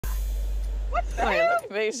What the Wait, hell?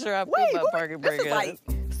 let me make sure I put Wait, my what? parking This brake is on. like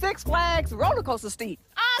Six Flags roller coaster steep.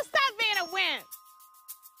 Oh, stop being a wimp.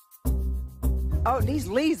 Oh, these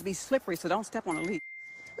leaves be slippery, so don't step on a leaf.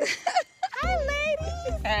 Hi,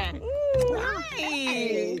 ladies. Hi.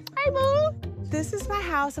 Hey. Hey, boo. This is my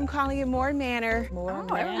house. I'm calling it Moore Manor. Moore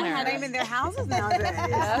Everyone has Manor. a name in their houses nowadays.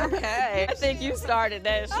 Okay. I think you started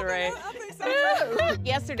that, Sheree. I think so too.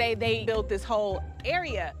 Yesterday, they built this whole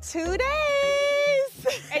area. 2 days.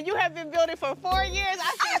 And you have been building for 4 years.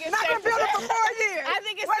 I think it's Not safe gonna to build it say- for 4 years. I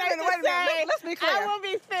think it's Wait a safe minute, to say Let's be clear. I will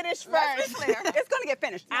be finished Let's first. be clear. It's gonna get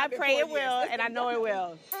finished. I Not in pray 4 it will, years. and I know it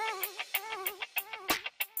will.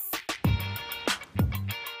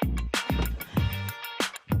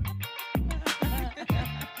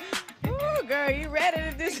 Ooh, girl, you ready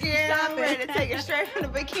to do some Yeah, I'm shopping? ready to take it straight from the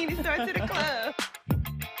bikini store to the club.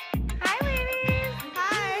 Hi, ladies.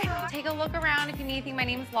 Hi. Take a look around if you need anything. My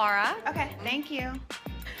name is Laura. Okay, thank you.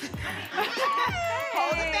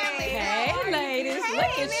 Hold the family. Hey, ladies, Hey,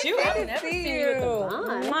 look at you. I've never seen you with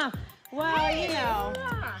the bun. Well, you know.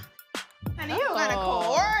 Honey, you gotta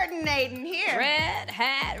coordinate in here. Red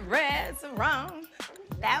hat, red sarong.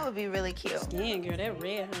 That would be really cute. Yeah, girl, that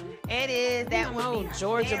red, honey. It is. That would Oh, be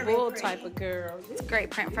Georgia very Bull pretty. type of girl. It's a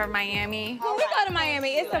great print for Miami. When we go to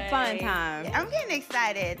Miami, it's a fun time. I'm getting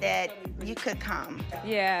excited that you could come.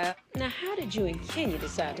 Yeah. Now, how did you and Kenya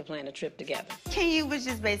decide to plan a trip together? Kenya was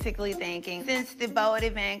just basically thinking, since the boat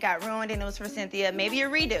event got ruined and it was for Cynthia, maybe a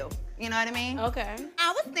redo. You know what I mean? Okay.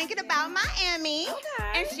 I was thinking about Miami,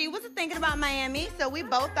 and she was thinking about Miami, so we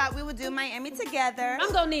both thought we would do Miami together.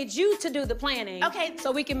 I'm gonna need you to do the planning. Okay.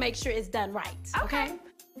 So we can make sure it's done right. Okay?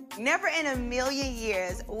 Never in a million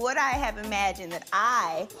years would I have imagined that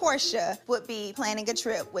I, Portia, would be planning a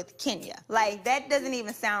trip with Kenya. Like, that doesn't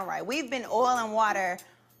even sound right. We've been oil and water.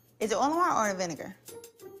 Is it oil and water or vinegar?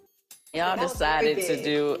 Y'all decided to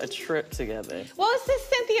do a trip together. Well, it's a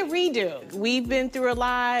Cynthia redo. We've been through a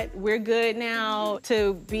lot. We're good now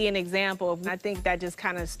to be an example. I think that just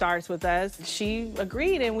kind of starts with us. She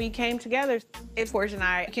agreed and we came together. If Portia and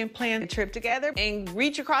I can plan a trip together and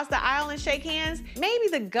reach across the aisle and shake hands, maybe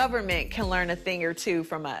the government can learn a thing or two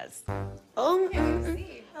from us. Oh,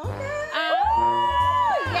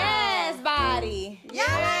 Yes, body.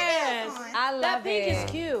 Yes. I love that pink it.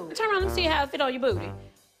 is cute. Turn around and see how it fit on your booty.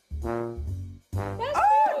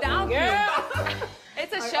 Down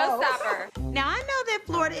It's a showstopper. Now, I know that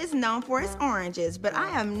Florida is known for its oranges, but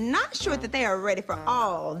I am not sure that they are ready for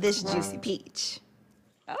all this juicy peach.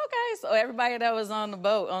 Okay, so everybody that was on the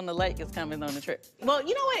boat on the lake is coming on the trip. Well,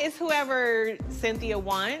 you know what? It's whoever Cynthia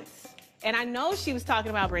wants. And I know she was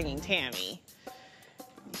talking about bringing Tammy.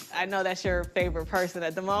 I know that's your favorite person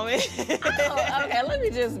at the moment. Oh, okay, let me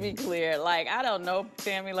just be clear. Like, I don't know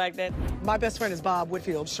Tammy like that. My best friend is Bob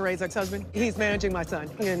Whitfield, Sheree's ex-husband. He's managing my son,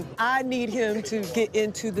 and I need him to get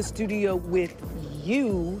into the studio with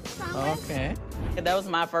you. Okay. That was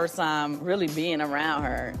my first time really being around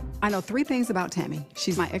her. I know 3 things about Tammy.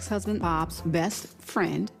 She's my ex-husband Bob's best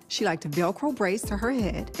friend. She liked to Velcro braids to her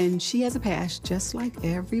head, and she has a past just like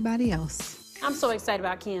everybody else. I'm so excited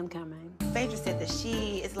about Kim coming. Phaedra said that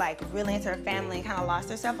she is like really into her family and kind of lost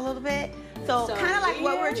herself a little bit. So kind of like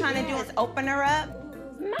what we're trying to do is open her up.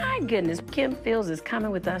 My goodness, Kim Fields is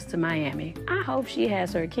coming with us to Miami. I hope she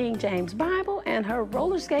has her King James Bible and her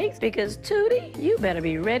roller skates because, Tootie, you better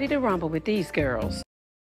be ready to rumble with these girls.